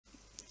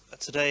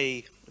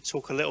Today, we'll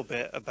talk a little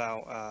bit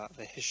about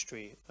the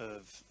history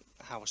of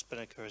how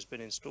Spinnaker has been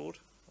installed.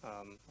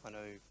 I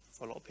know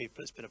for a lot of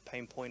people it's been a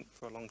pain point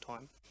for a long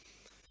time.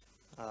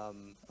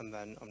 And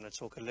then I'm going to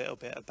talk a little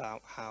bit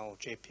about how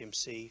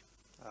JPMC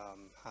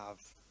have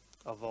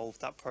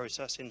evolved that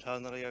process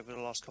internally over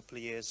the last couple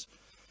of years,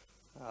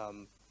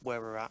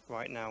 where we're at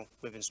right now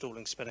with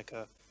installing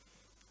Spinnaker,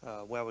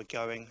 where we're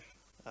going,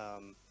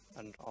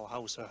 and I'll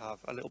also have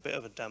a little bit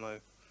of a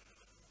demo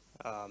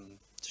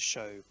to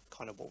show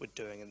kind of what we're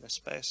doing in this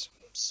space.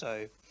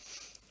 So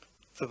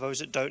for those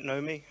that don't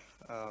know me,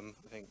 I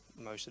think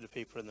most of the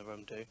people in the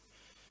room do.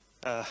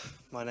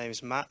 My name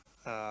is Matt.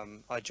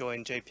 I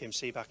joined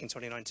JPMC back in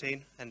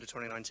 2019, end of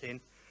 2019,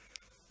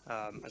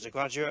 as a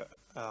graduate.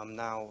 I'm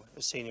now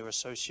a senior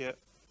associate,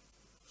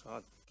 so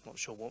I'm not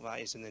sure what that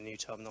is in the new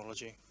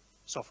terminology,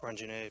 software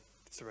engineer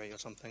 3 or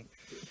something,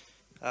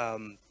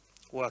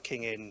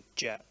 working in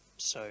Jet.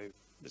 So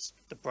it's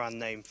the brand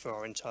name for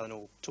our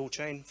internal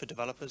toolchain for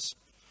developers.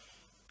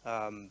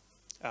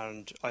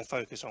 And I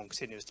focus on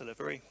continuous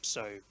delivery,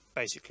 so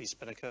basically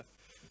Spinnaker.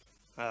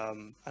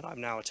 And I'm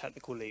now a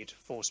technical lead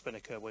for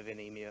Spinnaker within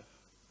EMEA.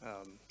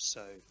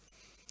 So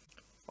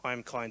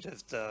I'm kind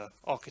of the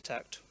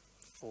architect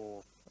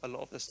for a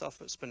lot of the stuff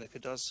that Spinnaker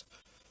does.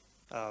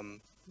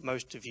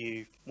 Most of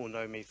you will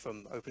know me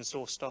from open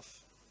source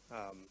stuff,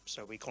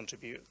 so we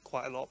contribute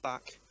quite a lot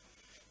back.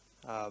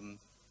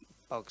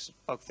 Bug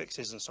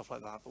fixes and stuff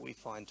like that, but we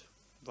find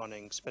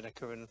running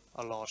Spinnaker in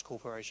a large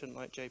corporation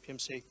like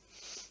JPMC.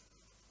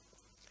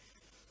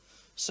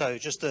 So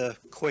just a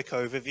quick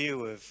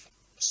overview of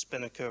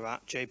Spinnaker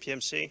at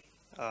JPMC.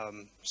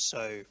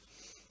 So it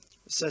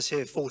says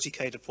here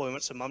 40k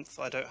deployments a month.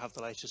 I don't have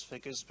the latest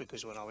figures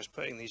because when I was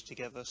putting these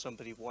together,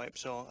 somebody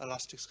wiped our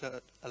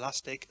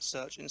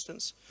Elasticsearch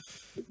instance.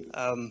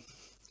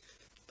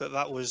 But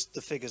that was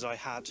the figures I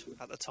had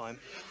at the time.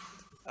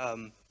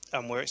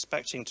 And we're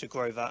expecting to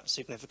grow that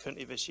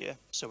significantly this year.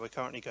 So we're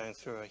currently going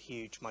through a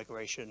huge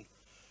migration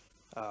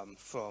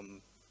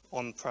from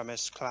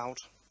on-premise cloud,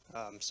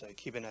 so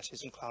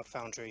Kubernetes and Cloud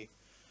Foundry,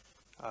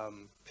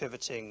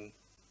 pivoting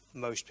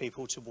most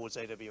people towards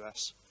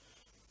AWS.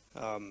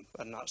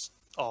 And that's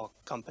our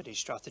company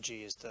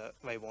strategy, is that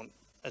they want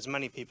as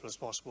many people as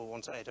possible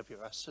onto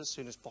AWS as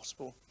soon as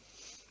possible.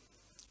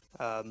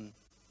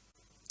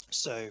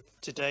 So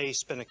today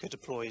Spinnaker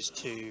deploys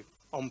to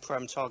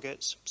on-prem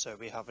targets, so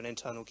we have an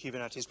internal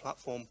Kubernetes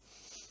platform,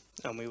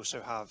 and we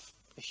also have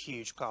a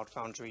huge Cloud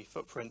Foundry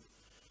footprint,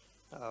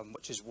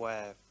 which is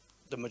where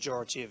the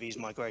majority of these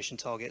migration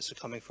targets are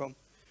coming from.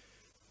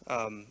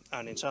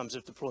 And in terms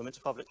of deployment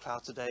to public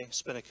cloud today,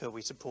 Spinnaker,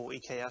 we support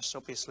EKS,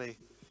 obviously.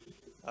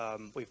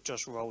 We've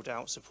just rolled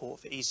out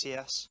support for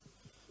ECS.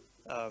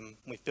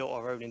 We've built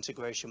our own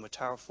integration with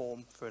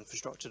Terraform for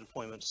infrastructure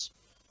deployments,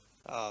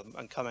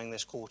 and coming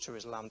this quarter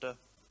is Lambda.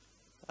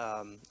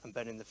 And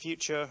then in the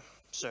future,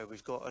 so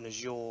we've got an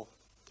Azure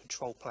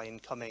control plane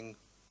coming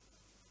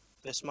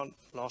this month,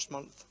 last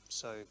month,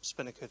 so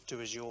Spinnaker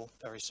to Azure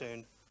very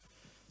soon,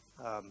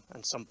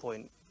 and some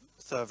point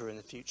further in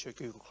the future,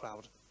 Google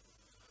Cloud.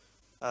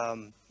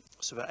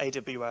 So the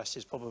AWS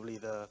is probably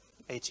the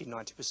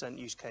 80–90%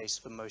 use case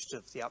for most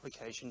of the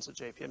applications at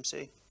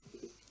JPMC.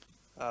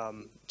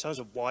 In terms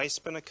of why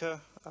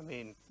Spinnaker, I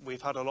mean,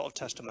 we've had a lot of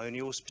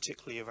testimonials,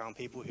 particularly around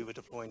people who were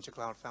deploying to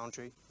Cloud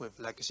Foundry with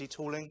legacy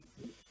tooling,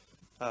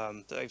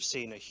 that they've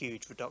seen a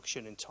huge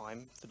reduction in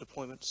time for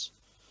deployments.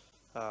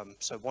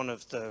 So one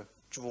of the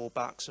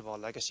drawbacks of our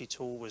legacy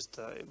tool was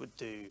that it would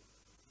do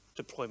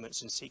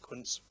deployments in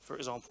sequence, for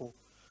example.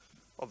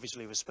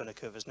 Obviously with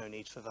Spinnaker there's no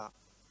need for that,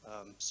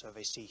 so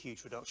they see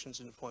huge reductions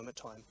in deployment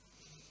time.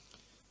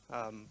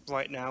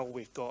 Right now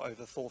we've got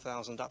over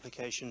 4,000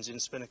 applications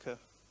in Spinnaker.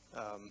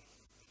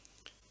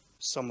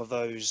 Some of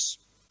those,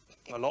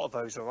 a lot of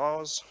those are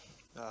ours,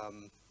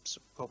 so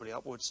probably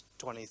upwards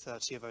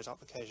 20–30 of those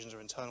applications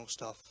are internal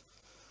stuff,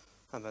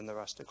 and then the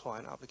rest are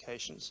client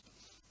applications.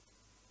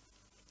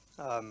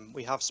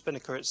 We have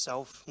Spinnaker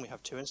itself, and we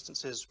have 2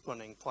 instances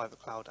running private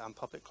cloud and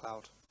public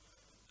cloud,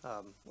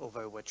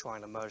 although we're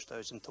trying to merge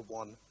those into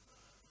one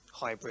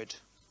hybrid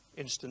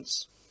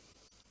instance.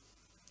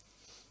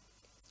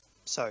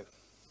 So,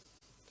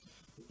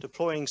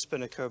 deploying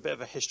Spinnaker, a bit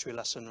of a history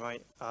lesson,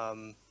 right?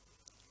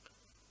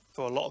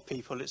 For a lot of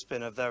people, it's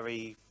been a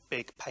very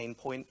big pain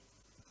point.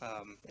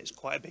 It's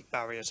quite a big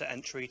barrier to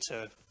entry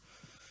to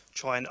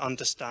try and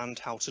understand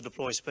how to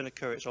deploy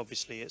Spinnaker. It's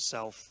obviously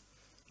itself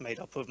made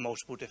up of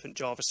multiple different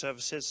Java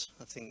services.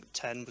 I think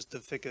 10 was the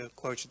figure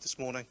quoted this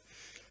morning.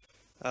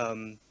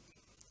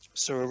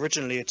 So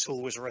originally a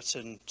tool was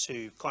written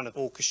to kind of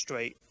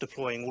orchestrate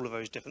deploying all of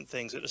those different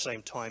things at the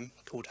same time,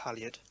 called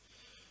Halyard.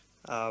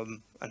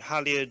 And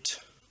Halyard,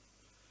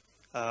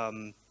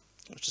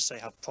 let's just say,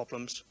 had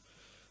problems.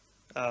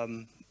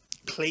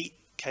 Cleat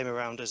came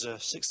around as a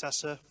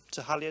successor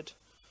to Halyard,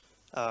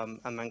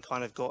 and then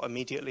kind of got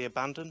immediately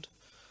abandoned.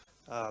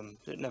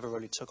 It never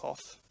really took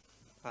off.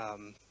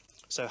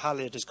 So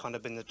Halyard has kind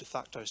of been the de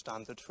facto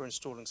standard for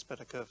installing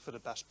Spinnaker for the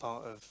best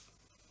part of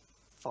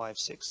 5,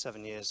 6,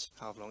 7 years,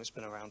 however long it's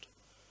been around.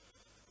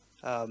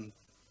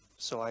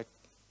 So I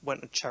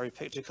went and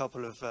cherry-picked a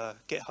couple of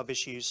GitHub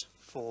issues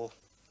for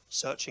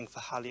searching for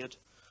Halyard.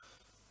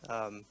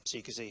 So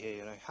you can see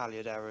here,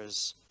 Halyard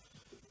errors,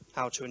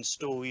 how to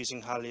install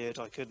using Halyard,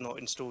 I could not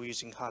install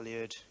using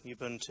Halyard,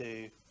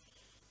 Ubuntu,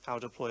 how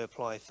deploy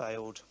apply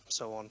failed,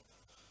 so on.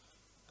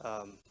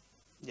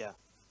 Yeah,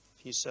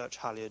 if you search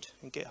Halyard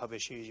in GitHub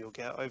issues, you'll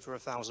get over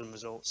 1,000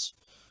 results,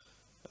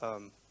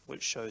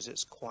 which shows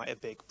it's quite a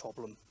big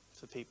problem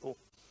for people.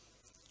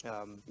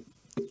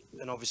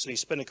 And obviously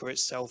Spinnaker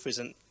itself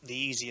isn't the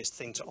easiest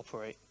thing to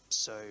operate,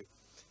 so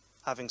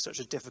having such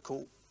a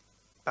difficult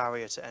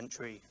barrier to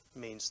entry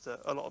means that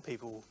a lot of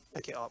people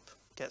pick it up,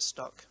 get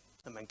stuck,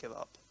 and then give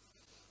up.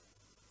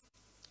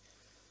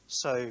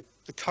 So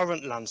the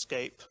current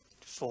landscape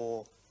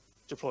for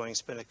deploying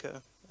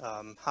Spinnaker,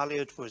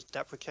 Halyard was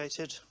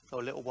deprecated a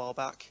little while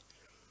back,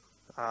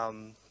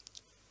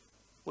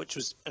 which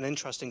was an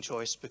interesting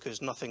choice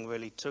because nothing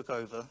really took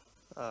over.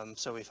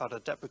 So we've had a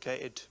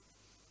deprecated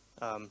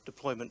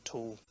deployment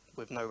tool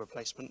with no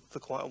replacement for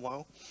quite a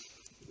while.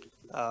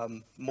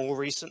 More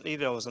recently,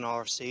 there was an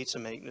RFC to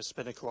make the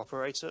Spinnaker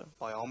operator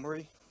by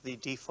Armory the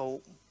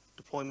default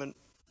deployment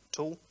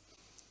tool.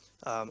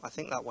 I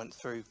think that went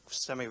through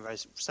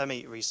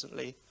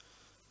semi-recently.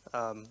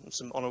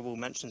 Some honorable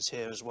mentions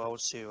here as well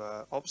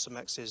to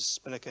OpsumX's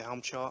Spinnaker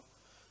Helm chart,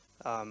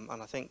 and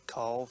I think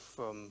Carl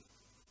from,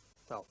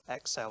 well,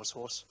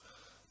 ex-Salesforce,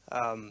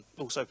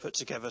 also put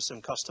together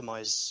some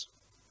customized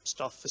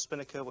stuff for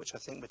Spinnaker, which I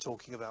think we're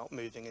talking about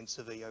moving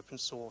into the open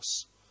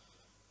source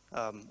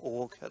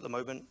org at the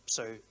moment.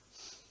 So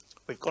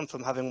we've gone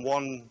from having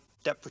one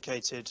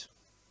deprecated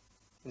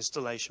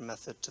installation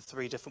method to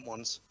 3 different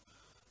ones,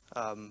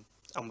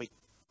 and we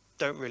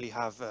don't really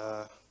have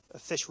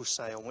official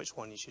say on which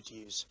one you should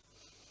use.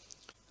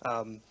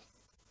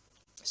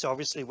 So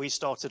obviously we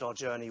started our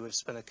journey with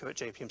Spinnaker at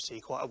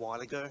JPMC quite a while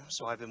ago,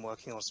 so I've been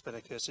working on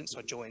Spinnaker since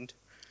I joined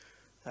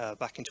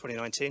back in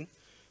 2019.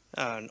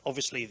 And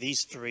obviously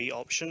these 3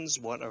 options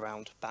weren't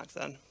around back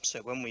then,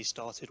 so when we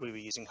started we were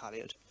using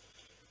Halyard.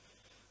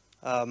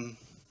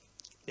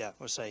 Yeah,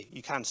 I'll say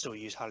you can still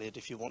use Halyard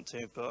if you want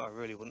to, but I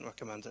really wouldn't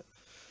recommend it.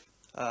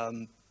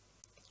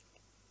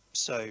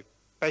 So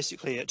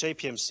basically at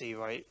JPMC,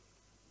 right,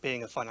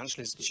 being a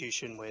financial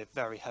institution, we're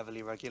very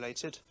heavily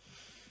regulated,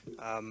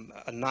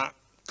 and that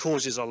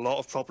causes a lot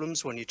of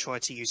problems when you try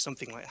to use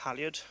something like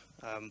Halyard,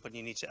 when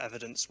you need to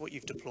evidence what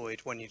you've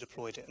deployed, when you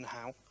deployed it, and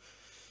how.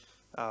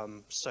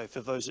 So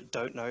for those that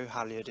don't know,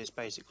 Halyard is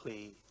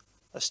basically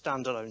a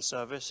standalone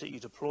service that you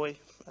deploy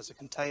as a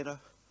container,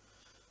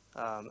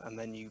 and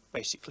then you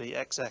basically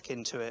exec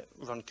into it,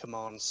 run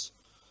commands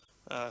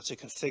to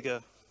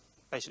configure,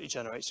 basically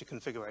generates a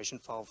configuration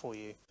file for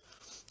you,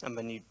 and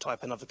then you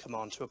type another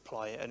command to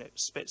apply it, and it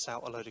spits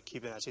out a load of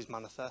Kubernetes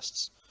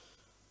manifests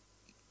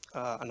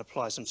and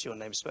applies them to your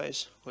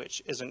namespace,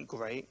 which isn't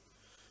great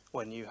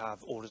when you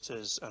have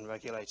auditors and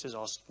regulators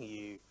asking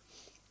you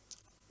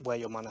where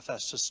your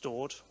manifests are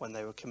stored, when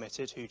they were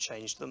committed, who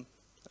changed them.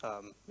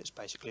 It's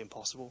basically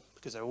impossible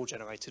because they're all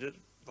generated at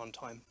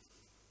runtime.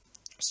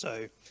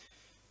 So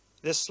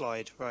this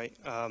slide, right,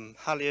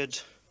 Halyard,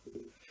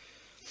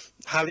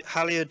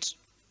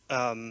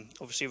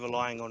 obviously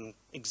relying on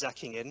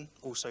execing in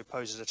also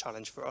poses a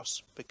challenge for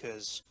us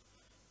because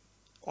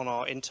on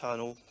our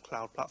internal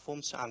cloud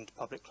platforms and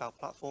public cloud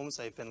platforms,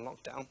 they've been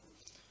locked down.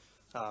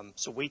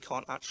 So we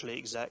can't actually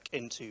exec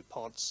into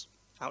pods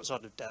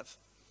outside of dev,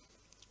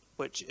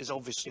 which is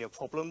obviously a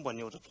problem when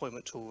your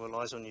deployment tool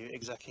relies on you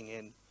execing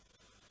in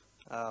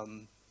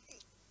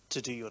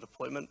to do your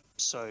deployment.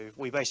 So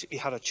we basically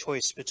had a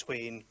choice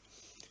between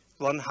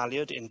run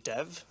Halyard in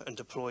dev and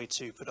deploy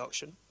to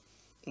production,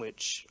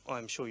 which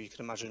I'm sure you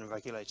can imagine the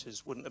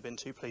regulators wouldn't have been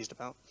too pleased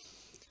about.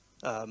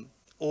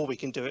 Or we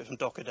can do it from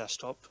Docker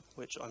Desktop,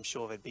 which I'm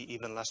sure they'd be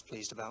even less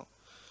pleased about.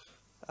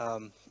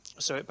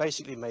 So it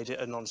basically made it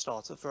a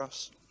non-starter for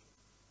us.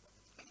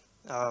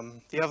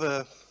 The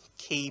other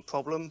key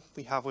problem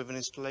we have with an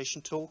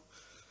installation tool,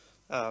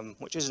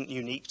 which isn't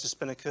unique to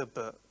Spinnaker,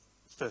 but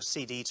for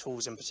CD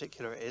tools in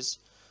particular it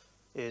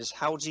is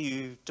how do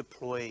you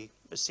deploy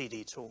a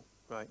CD tool,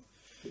 right?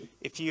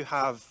 If you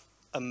have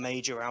a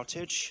major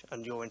outage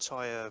and your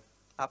entire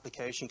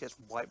application gets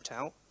wiped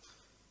out,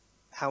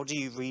 how do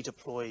you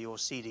redeploy your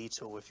CD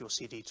tool if your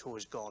CD tool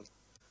is gone?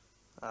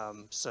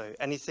 So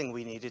anything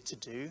we needed to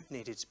do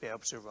needed to be able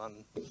to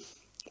run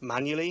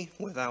manually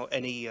without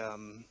any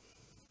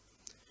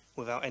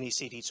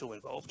CD tool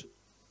involved.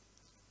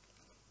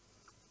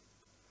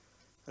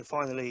 And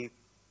finally,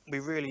 we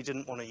really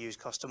didn't want to use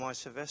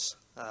Kustomize for this.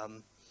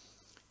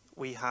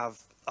 We have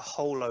a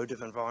whole load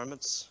of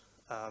environments,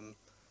 and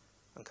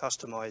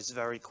Kustomize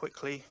very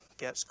quickly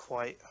gets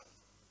quite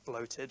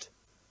bloated.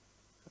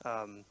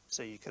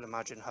 So you can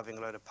imagine having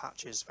a load of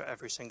patches for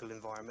every single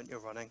environment you're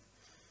running.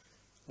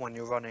 When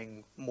you're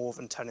running more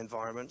than 10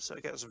 environments, so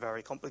it gets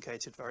very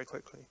complicated very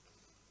quickly.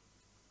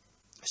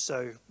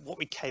 So what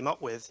we came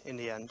up with in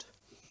the end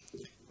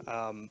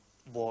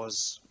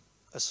was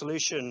a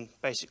solution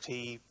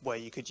basically where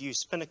you could use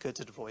Spinnaker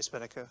to deploy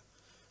Spinnaker,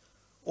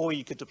 or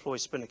you could deploy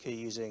Spinnaker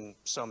using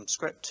some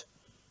script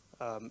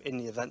in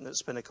the event that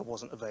Spinnaker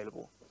wasn't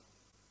available.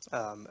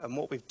 And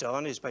what we've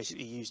done is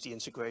basically use the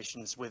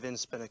integrations within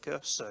Spinnaker.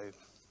 So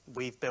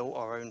we've built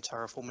our own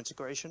Terraform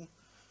integration,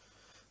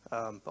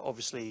 but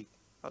obviously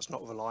that's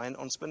not reliant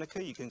on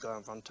Spinnaker. You can go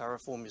and run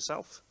Terraform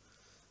yourself.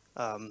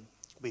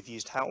 We've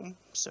used Helm,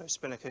 so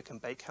Spinnaker can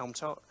bake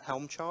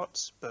Helm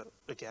charts, but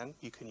again,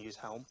 you can use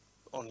Helm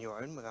on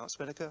your own without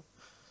Spinnaker.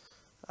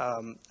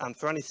 And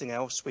for anything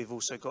else, we've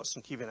also got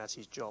some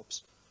Kubernetes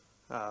jobs.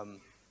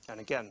 And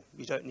again,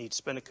 you don't need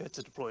Spinnaker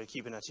to deploy a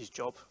Kubernetes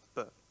job,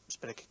 but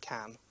Spinnaker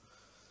can.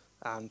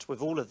 And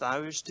with all of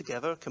those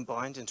together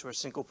combined into a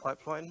single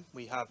pipeline,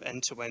 we have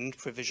end-to-end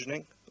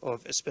provisioning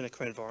of a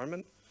Spinnaker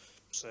environment.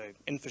 So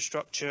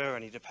infrastructure,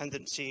 any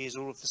dependencies,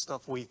 all of the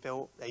stuff we've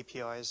built,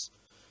 APIs,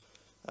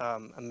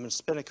 and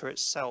Spinnaker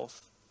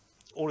itself,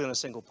 all in a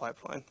single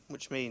pipeline,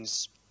 which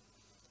means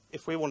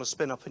if we want to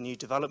spin up a new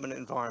development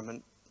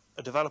environment,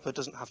 a developer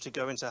doesn't have to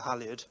go into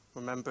Halyard,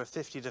 remember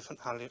 50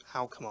 different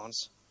How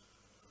commands,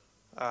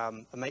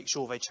 and make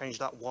sure they change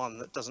that one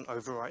that doesn't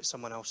overwrite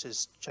someone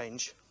else's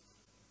change.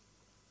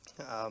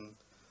 And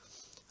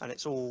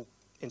it's all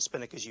in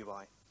Spinnaker's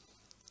UI.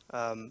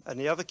 And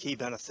the other key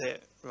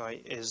benefit,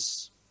 right,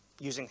 is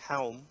using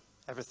Helm,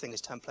 everything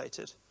is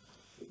templated.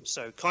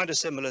 So kind of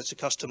similar to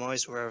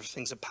Customize, where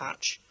everything's a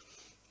patch,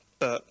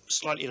 but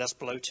slightly less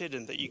bloated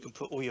in that you can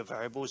put all your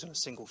variables in a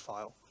single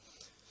file.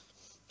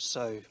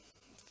 So,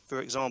 for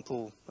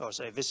example, I'll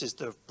say this is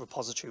the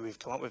repository we've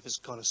come up with. It's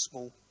kind of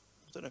small.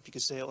 I don't know if you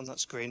can see it on that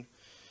screen.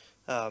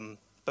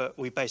 But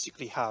we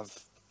basically have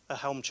a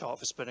Helm chart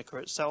for Spinnaker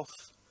itself,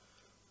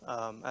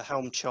 a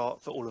Helm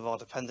chart for all of our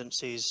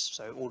dependencies,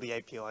 so all the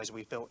APIs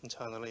we've built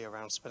internally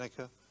around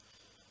Spinnaker,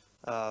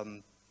 a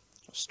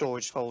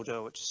storage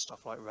folder, which is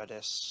stuff like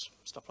Redis,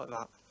 stuff like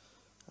that.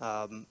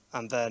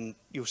 And then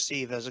you'll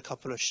see there's a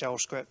couple of shell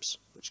scripts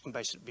which can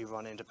basically be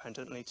run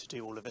independently to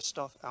do all of this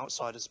stuff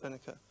outside of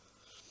Spinnaker.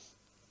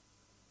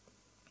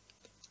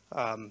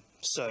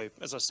 So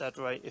as I said,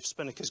 right, if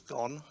Spinnaker's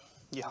gone,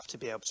 you have to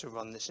be able to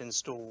run this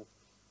install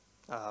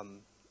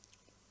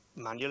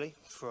manually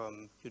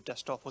from your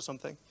desktop or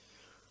something.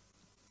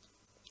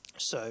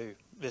 So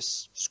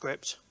this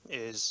script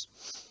is,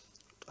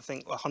 I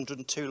think,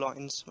 102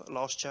 lines at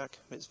last check.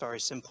 It's very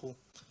simple.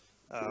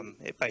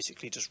 It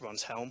basically just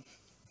runs Helm.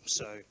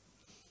 So,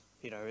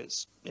 you know,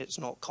 it's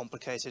not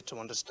complicated to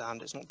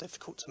understand. It's not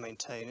difficult to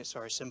maintain. It's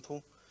very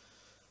simple.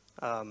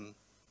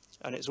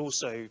 And it's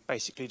also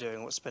basically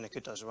doing what Spinnaker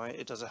does, right?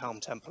 It does a Helm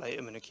template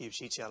and then a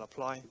kubectl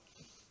apply.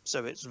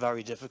 So it's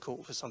very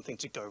difficult for something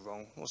to go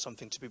wrong or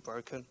something to be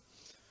broken.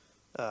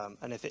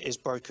 And if it is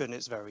broken,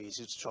 it's very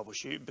easy to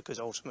troubleshoot because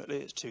ultimately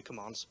it's two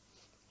commands.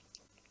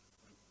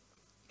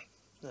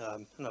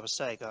 And I was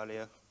saying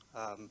earlier,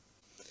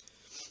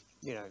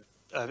 you know,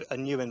 a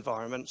new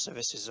environment, so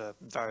this is a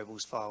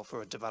variables file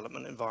for a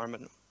development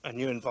environment. A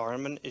new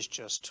environment is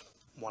just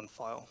one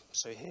file.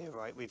 So here,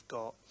 right, we've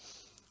got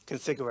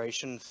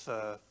configuration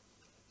for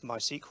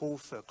MySQL,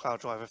 for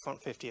CloudDriver,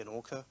 Front50, and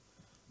Orca.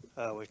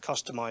 We've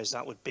customized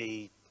that would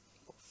be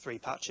 3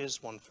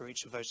 patches, one for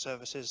each of those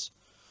services.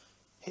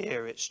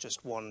 Here it's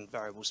just one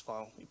variables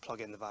file. You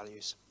plug in the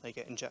values, they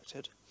get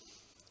injected.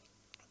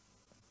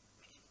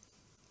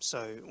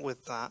 So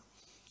with that,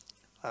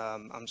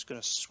 I'm just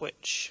going to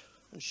switch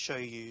and show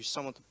you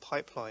some of the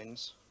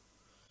pipelines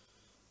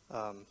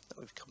that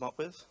we've come up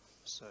with.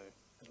 So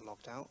it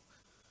logged out.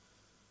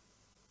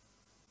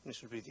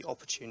 This would be the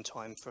opportune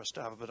time for us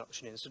to have a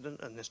production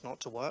incident and this not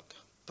to work.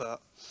 But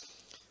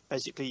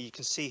basically you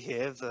can see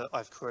here that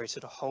I've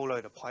created a whole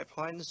load of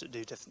pipelines that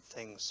do different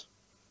things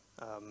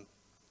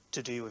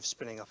to do with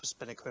spinning up a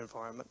Spinnaker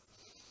environment.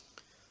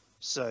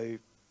 So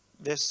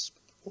this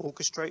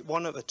orchestrate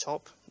one at the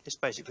top is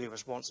basically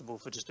responsible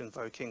for just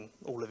invoking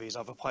all of these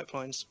other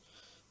pipelines.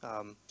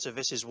 So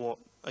this is what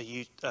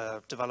a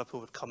developer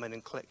would come in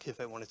and click if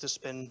they wanted to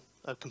spin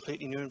a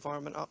completely new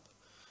environment up.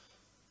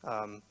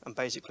 And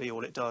basically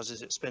all it does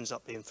is it spins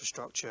up the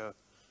infrastructure,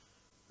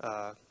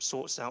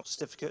 sorts out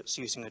certificates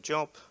using a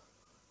job,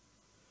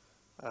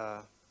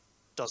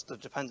 does the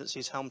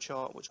dependencies Helm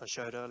chart, which I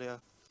showed earlier,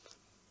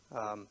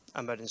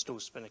 and then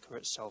installs Spinnaker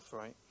itself,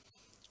 right?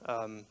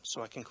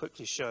 So I can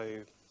quickly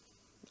show,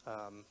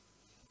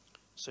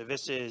 so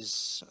this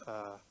is,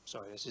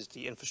 this is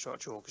the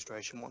infrastructure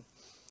orchestration one.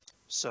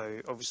 So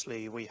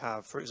obviously we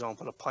have, for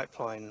example, a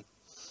pipeline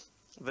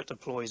that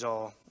deploys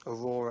our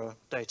Aurora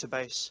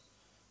database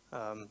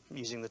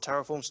using the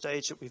Terraform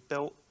stage that we've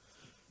built.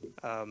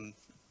 And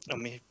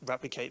we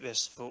replicate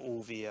this for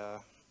all the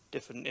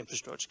different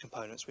infrastructure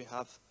components we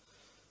have.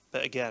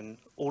 But again,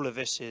 all of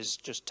this is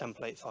just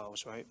template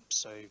files, right?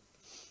 So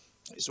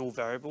it's all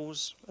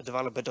variables. A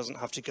developer doesn't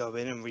have to go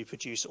in and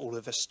reproduce all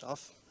of this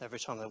stuff every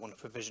time they want to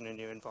provision a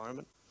new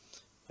environment.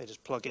 They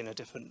just plug in a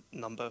different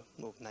number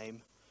or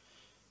name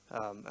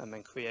and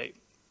then create.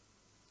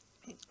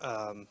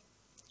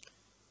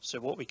 So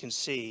what we can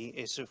see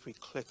is if we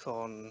click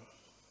on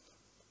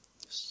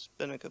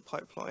Spinnaker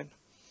pipeline,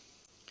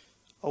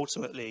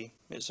 ultimately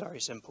it's very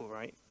simple,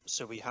 right?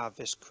 So we have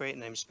this create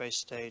namespace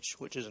stage,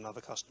 which is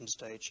another custom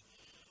stage,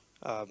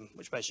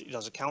 which basically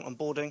does account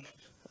onboarding.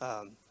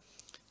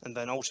 And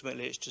then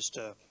ultimately it's just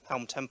a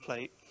Helm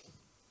template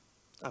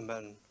and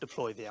then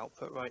deploy the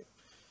output, right?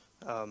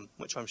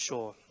 Which I'm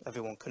sure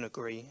everyone can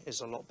agree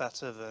is a lot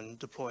better than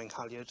deploying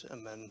Halyard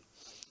and then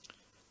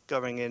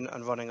going in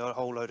and running a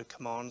whole load of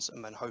commands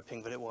and then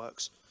hoping that it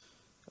works.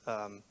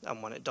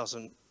 And when it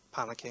doesn't,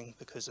 panicking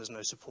because there's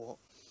no support.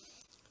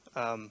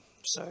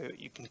 So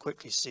you can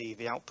quickly see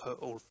the output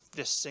of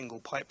this single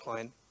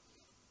pipeline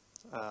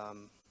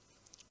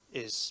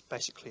is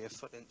basically a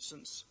foot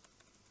instance.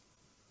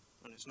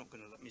 And it's not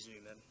going to let me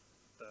zoom in,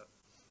 but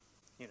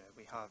you know,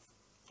 we have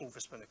all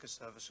the Spinnaker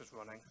services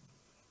running.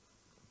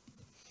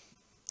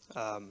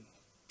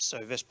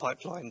 So this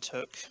pipeline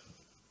took,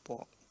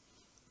 what,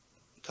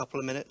 a couple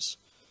of minutes,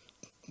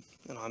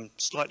 and I'm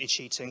slightly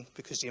cheating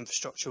because the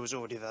infrastructure was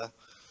already there.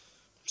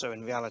 So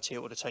in reality,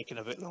 it would have taken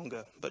a bit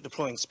longer, but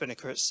deploying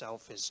Spinnaker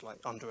itself is like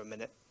under a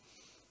minute.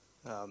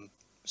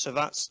 So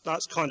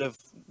that's kind of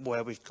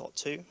where we've got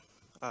to.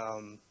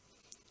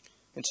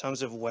 In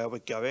terms of where we're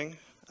going,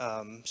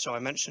 so I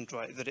mentioned,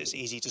 right, that it's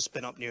easy to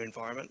spin up new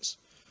environments.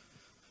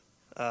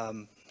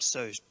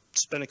 So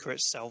Spinnaker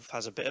itself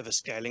has a bit of a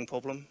scaling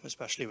problem,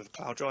 especially with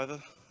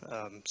CloudDriver.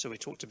 So we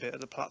talked a bit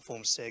at the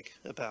platform SIG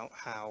about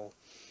how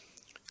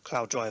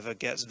CloudDriver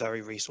gets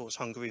very resource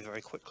hungry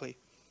very quickly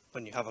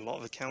when you have a lot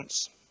of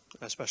accounts,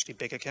 especially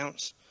big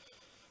accounts.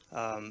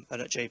 And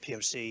at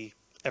JPMC,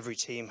 every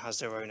team has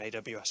their own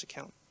AWS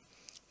account.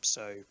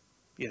 So,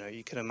 you know,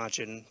 you can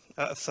imagine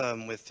at a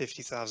firm with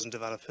 50,000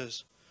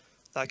 developers,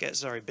 that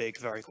gets very big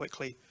very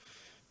quickly.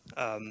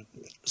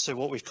 So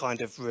what we've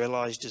kind of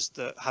realized is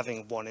that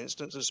having one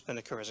instance of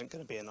Spinnaker isn't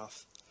going to be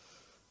enough.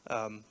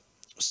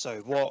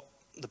 So what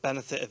the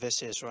benefit of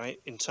this is, right,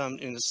 in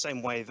the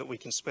same way that we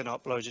can spin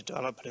up loads of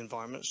development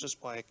environments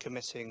just by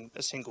committing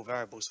a single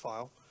variables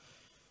file,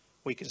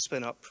 we can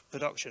spin up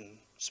production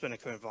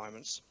Spinnaker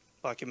environments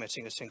by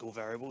committing a single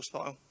variables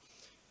file.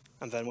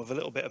 And then with a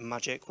little bit of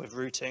magic with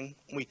routing,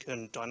 we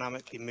can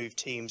dynamically move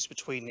teams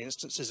between the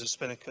instances of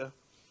Spinnaker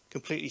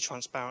completely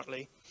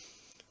transparently,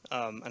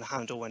 and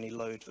handle any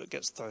load that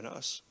gets thrown at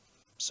us.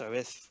 So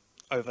if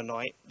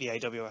overnight the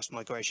AWS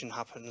migration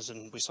happens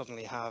and we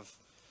suddenly have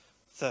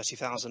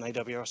 30,000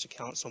 AWS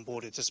accounts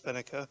onboarded to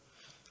Spinnaker,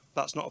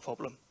 that's not a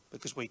problem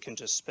because we can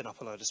just spin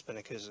up a load of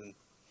Spinnakers and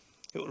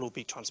it will all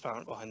be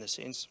transparent behind the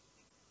scenes.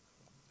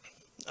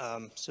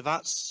 So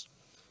that's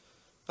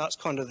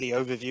kind of the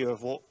overview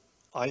of what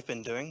I've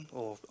been doing,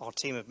 or our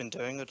team have been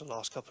doing over the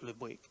last couple of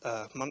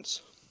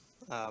months.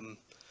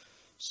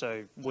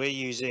 So we're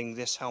using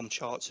this Helm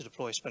chart to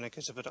deploy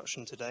Spinnaker to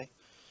production today.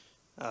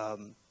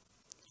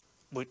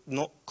 We're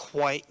not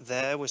quite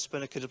there with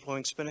Spinnaker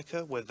deploying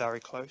Spinnaker. We're very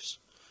close.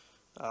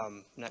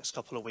 Next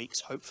couple of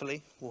weeks,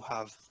 hopefully, we'll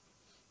have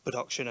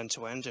production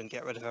end-to-end and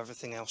get rid of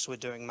everything else we're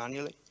doing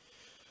manually.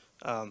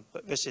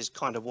 But this is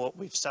kind of what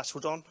we've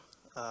settled on.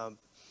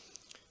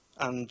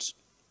 And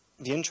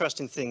the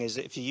interesting thing is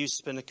that if you use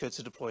Spinnaker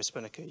to deploy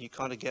Spinnaker, you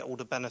kind of get all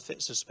the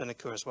benefits of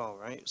Spinnaker as well,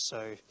 right?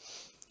 So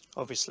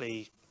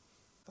obviously,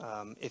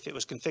 if it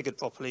was configured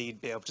properly,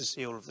 you'd be able to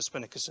see all of the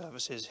Spinnaker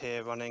services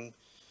here running.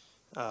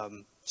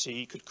 So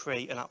you could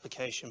create an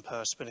application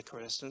per Spinnaker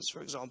instance,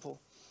 for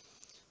example.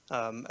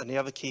 And the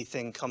other key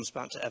thing comes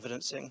back to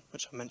evidencing,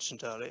 which I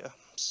mentioned earlier.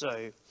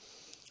 So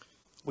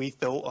we've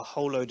built a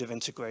whole load of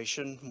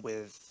integration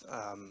with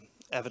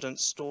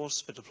evidence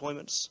stores for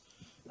deployments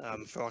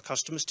for our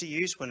customers to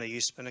use when they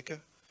use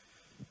Spinnaker.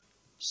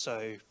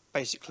 So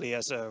basically,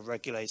 as a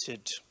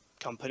regulated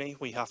company,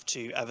 we have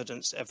to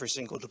evidence every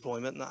single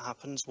deployment that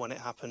happens, when it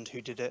happened,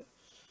 who did it,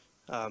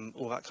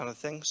 all that kind of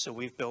thing. So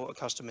we've built a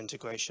custom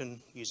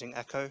integration using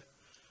Echo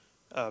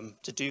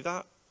to do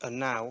that. And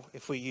now,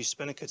 if we use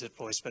Spinnaker to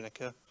deploy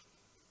Spinnaker,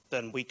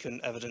 then we can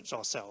evidence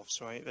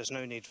ourselves, right? There's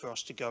no need for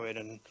us to go in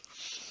and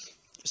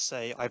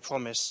say, I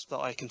promise that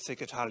I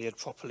configured Halyard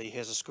properly,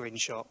 here's a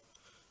screenshot.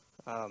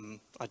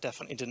 I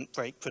definitely didn't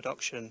break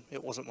production,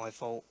 it wasn't my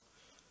fault.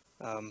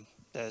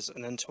 There's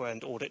an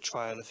end-to-end audit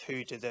trail of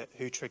who did it,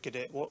 who triggered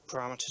it, what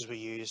parameters were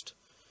used,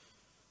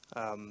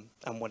 and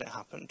when it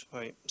happened,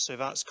 right? So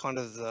that's kind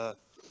of the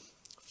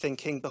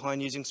thinking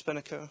behind using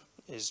Spinnaker,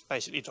 is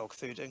basically dog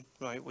fooding,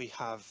 right? We're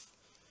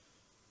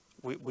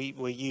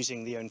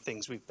using the own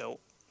things we've built,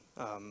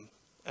 and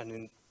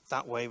in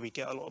that way we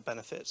get a lot of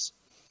benefits.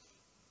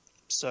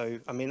 So,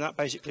 I mean, that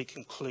basically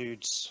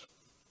concludes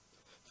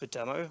the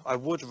demo. I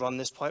would run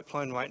this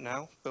pipeline right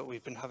now, but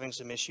we've been having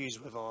some issues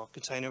with our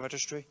container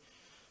registry,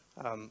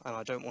 and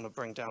I don't want to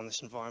bring down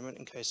this environment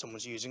in case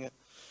someone's using it.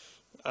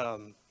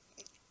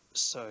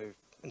 So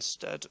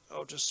instead,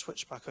 I'll just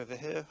switch back over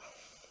here,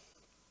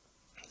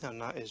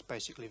 and that is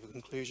basically the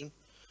conclusion.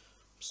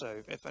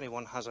 So if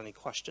anyone has any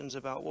questions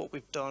about what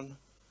we've done,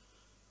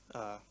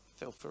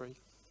 feel free.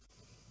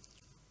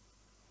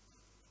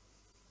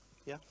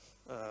 Yeah?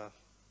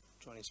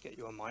 Do I need to get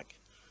you a mic?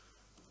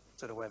 I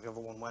don't know where the other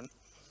one went.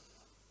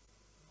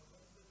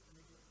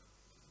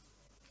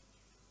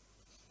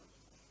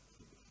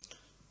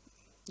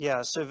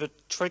 Yeah, so the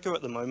trigger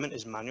at the moment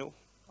is manual.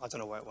 I don't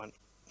know where it went.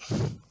 I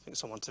think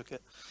someone took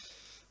it.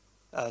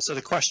 So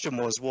the question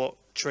was, what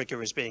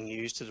trigger is being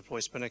used to deploy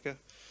Spinnaker?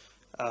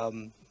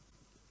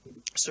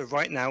 So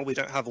right now, we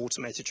don't have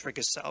automated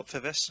triggers set up for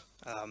this.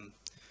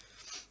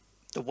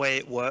 The way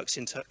it works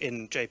in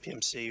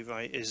JPMC,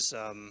 right, is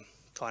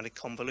kind of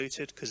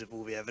convoluted because of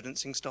all the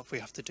evidencing stuff we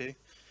have to do.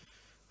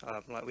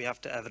 Like we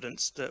have to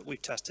evidence that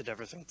we've tested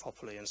everything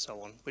properly and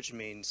so on, which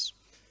means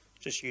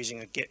just using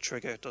a git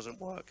trigger doesn't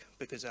work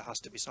because there has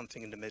to be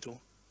something in the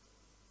middle.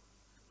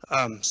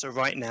 So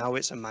right now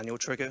it's a manual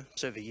trigger.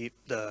 So the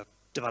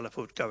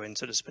developer would go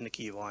into the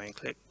Spinnaker UI and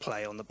click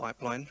play on the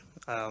pipeline.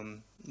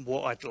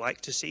 What I'd like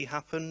to see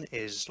happen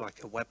is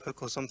like a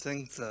webhook or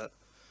something that,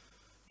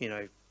 you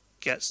know,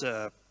 gets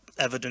a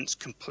evidence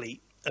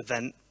complete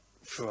event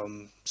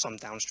from some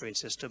downstream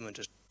system and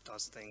just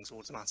does things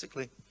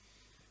automatically,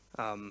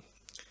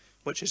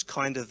 which is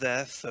kind of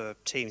there for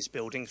teams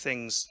building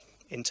things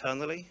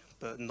internally,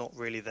 but not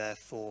really there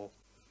for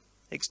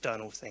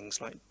external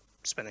things like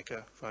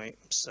Spinnaker, right?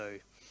 So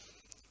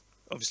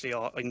obviously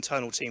our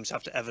internal teams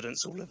have to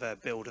evidence all of their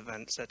build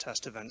events, their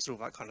test events, all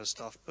that kind of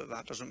stuff, but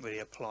that doesn't really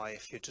apply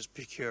if you're just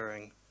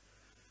procuring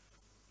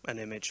an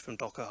image from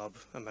Docker Hub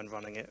and then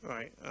running it,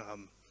 right?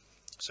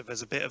 So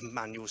there's a bit of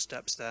manual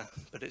steps there,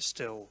 but it's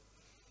still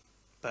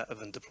better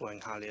than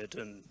deploying Halyard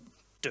and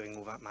doing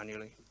all that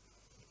manually.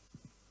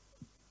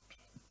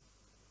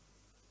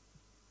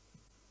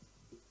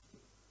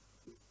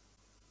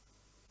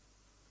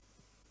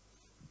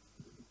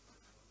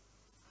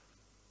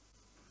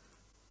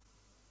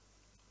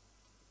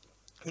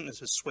 I think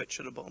there's a switch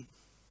at the bottom.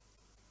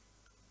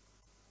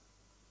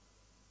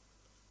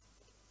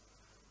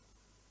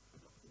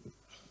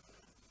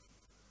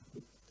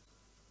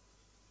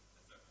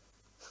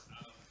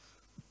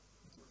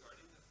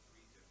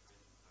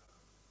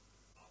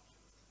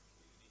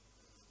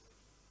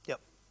 Yep.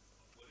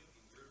 What,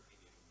 in your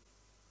opinion,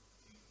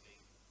 do you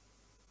think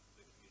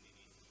the community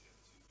needs to shift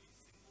to a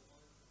single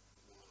one,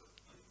 or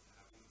is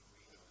having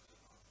three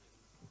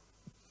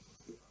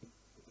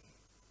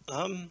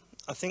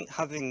options? I think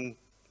having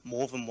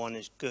more than one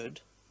is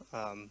good.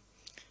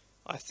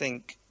 I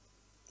think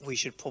we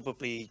should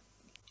probably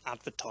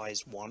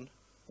advertise one,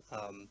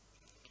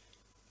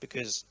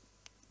 because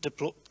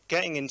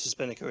getting into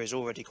Spinnaker is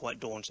already quite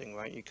daunting,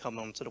 right? You come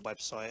onto the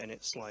website and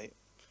it's like,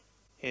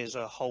 here's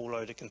a whole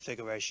load of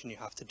configuration you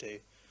have to do.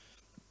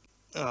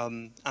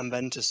 And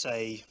then to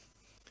say,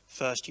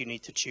 first you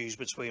need to choose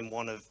between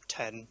one of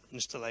 10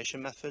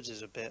 installation methods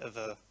is a bit of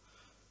a,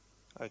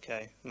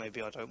 okay,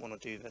 maybe I don't want to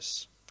do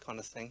this kind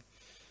of thing.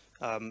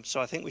 So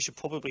I think we should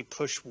probably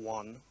push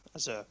one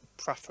as a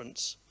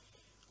preference,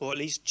 or at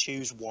least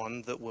choose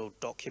one that will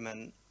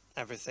document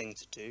everything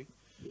to do.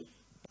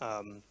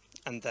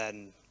 And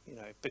then, you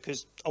know,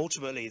 because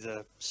ultimately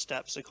the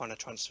steps are kind of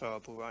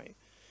transferable, right?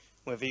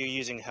 Whether you're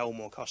using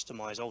Helm or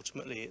Customize,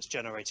 ultimately it's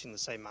generating the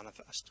same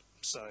manifest.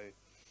 So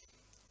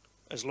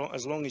as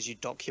long as you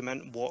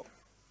document what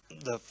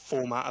the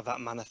format of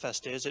that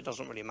manifest is, it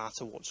doesn't really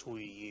matter what tool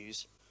you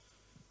use.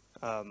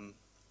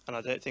 And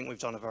I don't think we've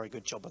done a very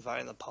good job of that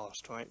in the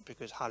past, right?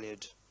 Because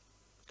Halyard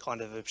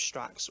kind of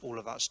abstracts all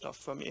of that stuff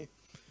from you.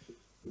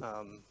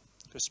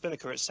 Because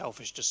Spinnaker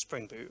itself is just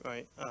Spring Boot,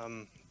 right?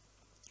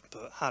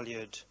 But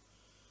Halyard,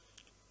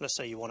 let's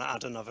say you want to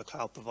add another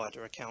cloud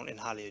provider account in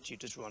Halyard, you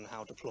just run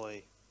how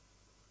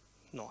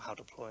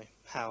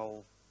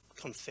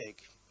config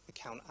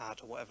account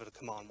add or whatever the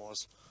command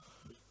was.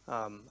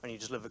 And you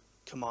just deliver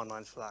command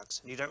line flags.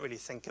 And you don't really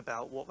think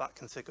about what that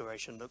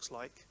configuration looks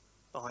like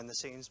behind the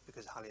scenes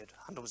because Halyard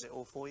handles it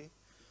all for you.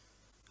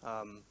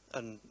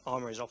 And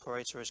Armory's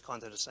operator is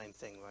kind of the same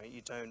thing, right?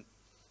 You don't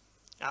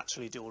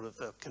actually do all of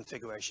the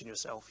configuration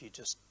yourself, you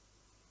just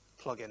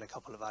plug in a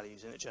couple of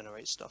values and it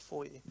generates stuff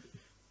for you.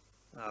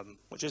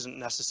 Which isn't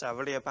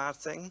necessarily a bad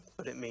thing,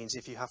 but it means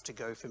if you have to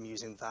go from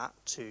using that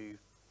to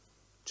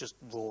just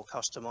raw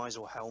Customize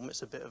or Helm,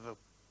 it's a bit of a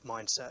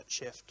mindset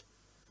shift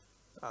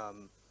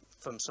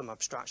from some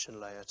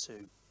abstraction layer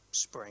to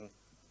Spring.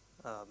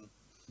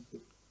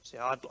 So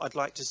yeah, I'd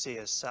like to see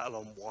us settle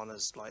on one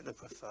as like the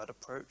preferred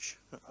approach.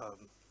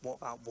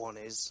 What that one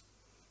is,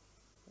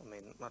 I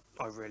mean,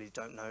 I really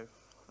don't know.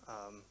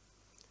 I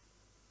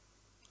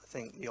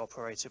think the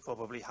operator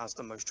probably has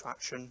the most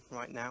traction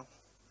right now.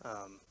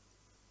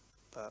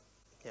 But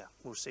yeah,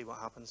 we'll see what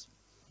happens.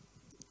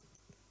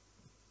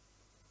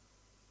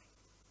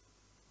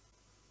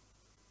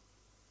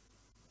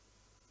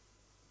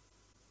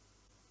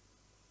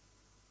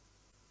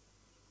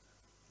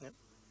 Yep.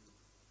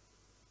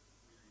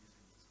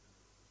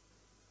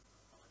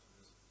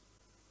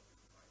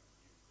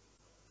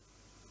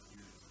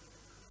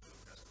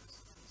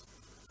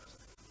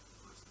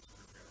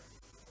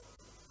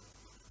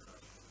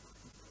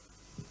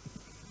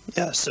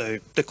 Yeah, so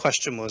the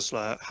question was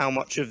how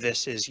much of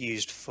this is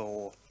used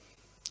for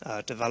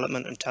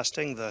development and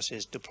testing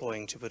versus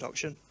deploying to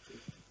production?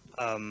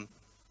 And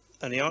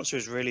the answer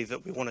is really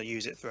that we want to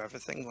use it for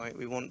everything, right?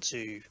 We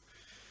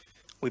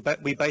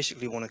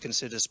basically want to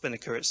consider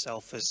Spinnaker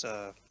itself as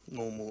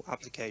normal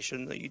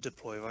application that you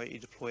deploy, right? You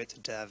deploy it to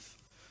dev.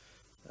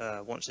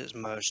 Once it's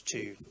merged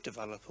to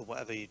develop or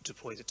whatever, you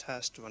deploy the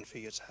test, run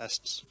through your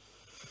tests,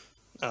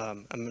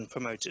 and then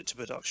promote it to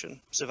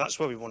production. So that's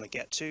where we want to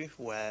get to,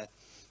 where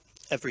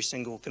every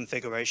single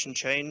configuration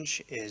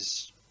change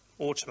is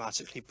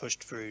automatically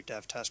pushed through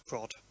dev, test,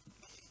 prod.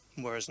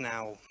 Whereas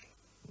now,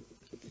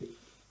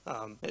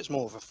 it's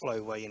more of a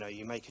flow where,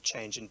 you make a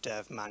change in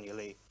dev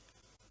manually,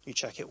 you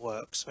check it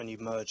works, and you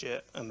merge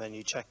it, and then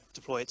you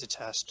deploy it to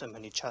test, and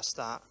then you test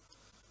that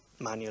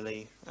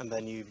manually, and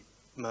then you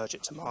merge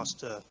it to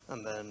master,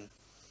 and then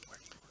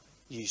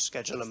you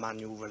schedule a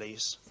manual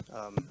release.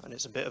 And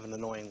it's a bit of an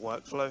annoying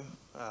workflow,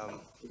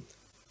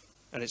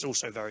 and it's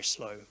also very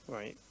slow,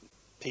 right?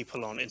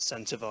 People aren't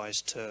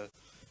incentivized to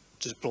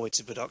deploy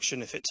to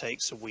production if it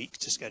takes a week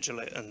to schedule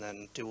it and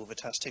then do all the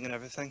testing and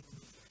everything.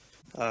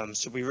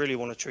 So we really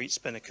want to treat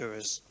Spinnaker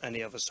as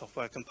any other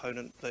software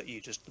component that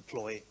you just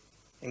deploy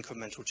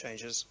incremental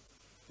changes.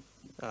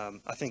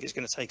 I think it's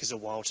going to take us a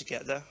while to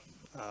get there.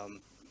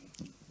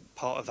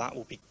 Part of that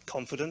will be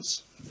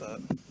confidence,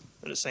 but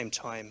at the same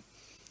time,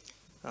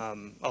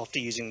 after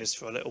using this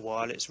for a little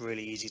while, it's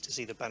really easy to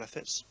see the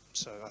benefits.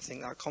 So I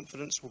think that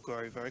confidence will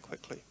grow very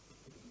quickly.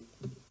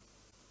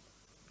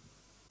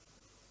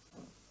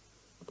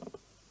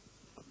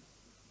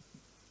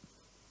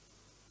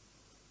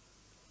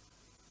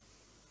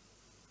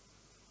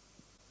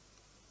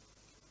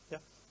 Yeah,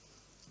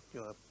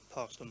 you want to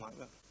pass the mic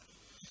there?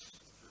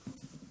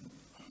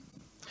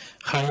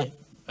 Hi.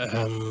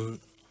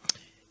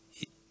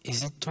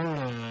 Is it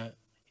tool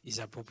is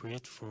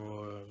appropriate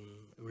for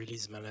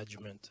release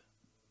management?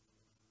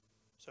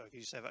 Sorry, could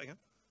you say that again?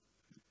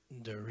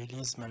 The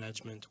release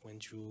management,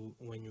 when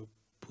you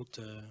put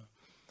a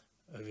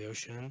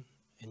version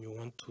and you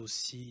want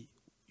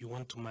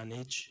to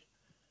manage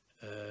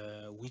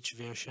which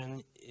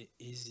version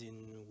is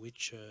in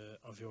which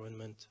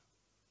environment.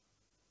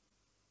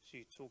 So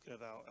you're talking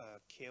about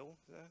kill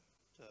there,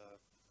 the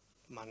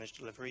managed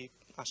delivery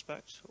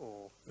aspect,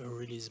 or a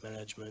release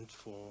management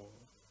for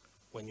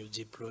when you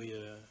deploy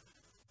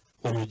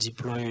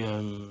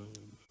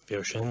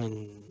version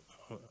in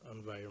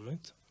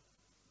environment.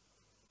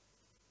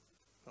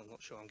 I'm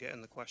not sure I'm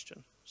getting the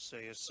question. So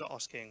you're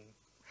asking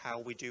how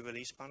we do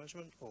release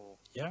management, or?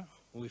 Yeah,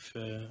 with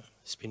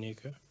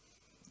Spinnaker.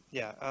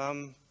 Yeah,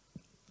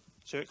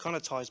 so it kind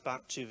of ties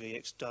back to the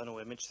external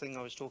image thing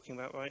I was talking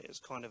about, right? It's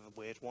kind of a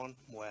weird one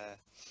where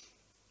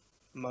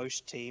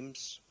most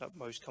teams,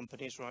 most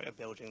companies, right, are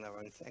building their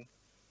own thing.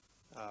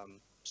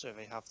 So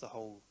they have the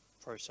whole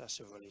process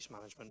of release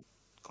management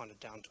kind of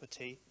down to a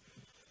T.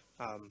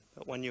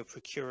 But when you're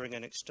procuring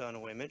an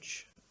external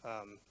image,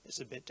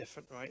 it's a bit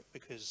different, right?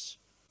 Because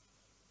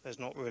there's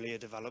not really a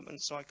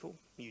development cycle.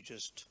 You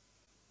just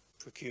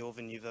procure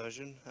the new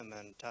version and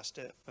then test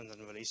it and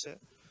then release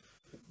it.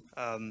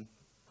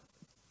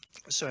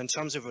 So in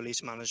terms of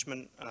release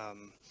management,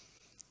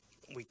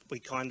 we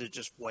kind of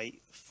just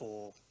wait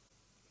for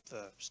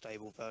the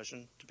stable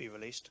version to be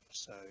released.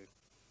 So,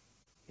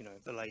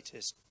 the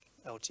latest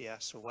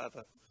LTS or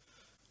whatever,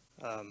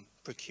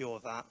 procure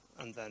that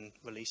and then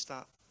release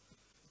that.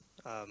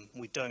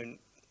 We don't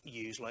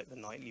use like the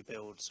nightly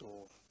builds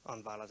or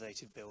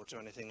unvalidated builds or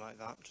anything like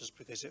that, just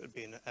because it would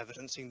be an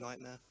evidencing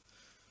nightmare.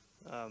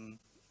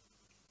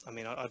 I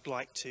mean, I'd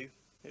like to.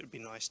 It would be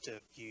nice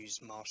to use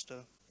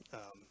master,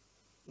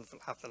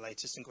 have the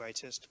latest and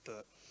greatest,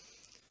 but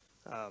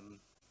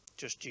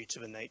just due to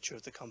the nature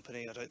of the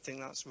company, I don't think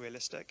that's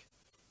realistic.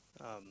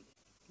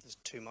 There's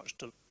too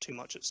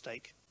much at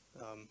stake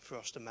for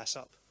us to mess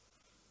up.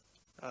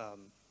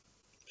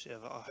 So yeah,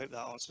 I hope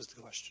that answers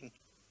the question.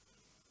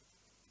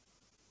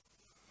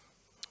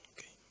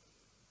 Okay.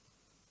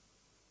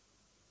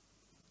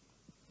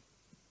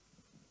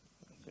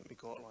 I think we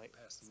got like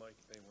Pass the mic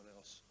if anyone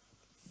else.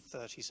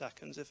 30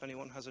 seconds if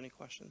anyone has any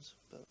questions.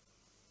 But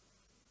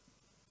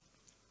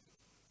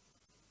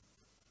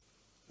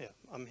yeah,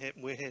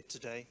 we're here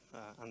today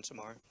and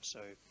tomorrow. So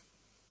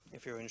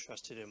if you're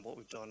interested in what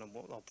we've done and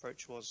what our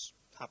approach was,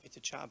 happy to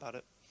chat about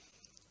it.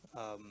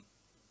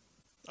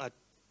 I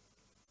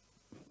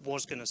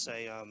was going to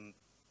say I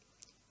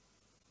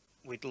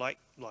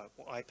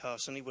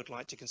personally would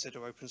like to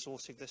consider open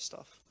sourcing this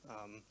stuff.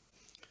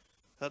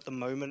 At the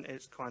moment,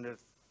 it's kind of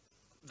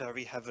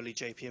very heavily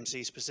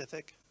JPMC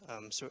specific,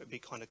 so it would be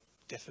kind of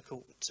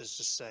difficult to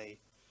just say,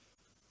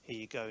 here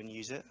you go and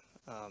use it.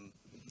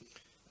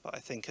 But I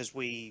think as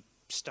we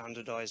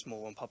standardize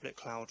more on public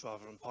cloud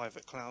rather than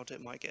private cloud,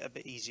 it might get a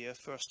bit easier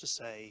for us to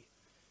say,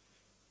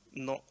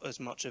 not as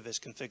much of this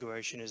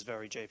configuration is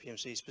very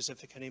JPMC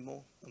specific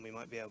anymore, and we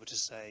might be able to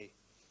say,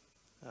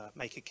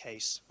 make a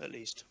case at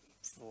least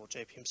for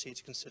JPMC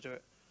to consider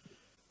it.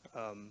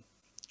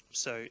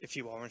 So if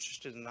you are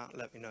interested in that,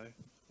 let me know,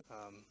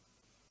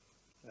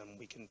 and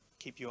we can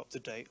keep you up to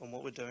date on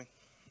what we're doing.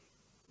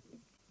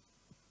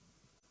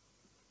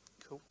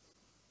 Cool.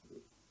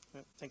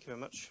 Yeah, thank you very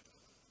much.